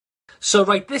So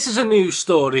right, this is a news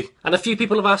story, and a few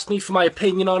people have asked me for my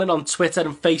opinion on it on Twitter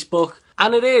and Facebook,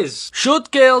 and it is,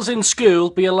 should girls in school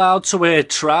be allowed to wear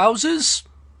trousers?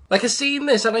 Like, I seen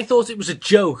this and I thought it was a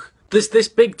joke. There's this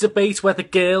big debate whether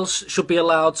girls should be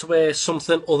allowed to wear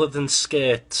something other than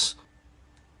skirts.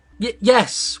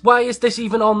 Yes, why is this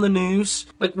even on the news?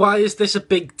 Like, why is this a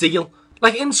big deal?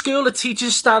 Like, in school, the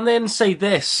teachers stand there and say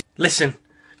this. Listen,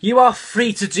 you are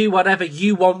free to do whatever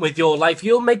you want with your life.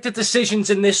 You'll make the decisions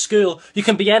in this school. You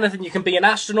can be anything. You can be an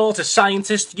astronaut, a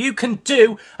scientist. You can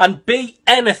do and be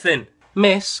anything.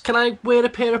 Miss, can I wear a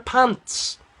pair of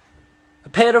pants? A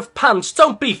pair of pants?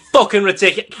 Don't be fucking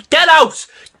ridiculous. Get out!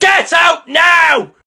 Get out now!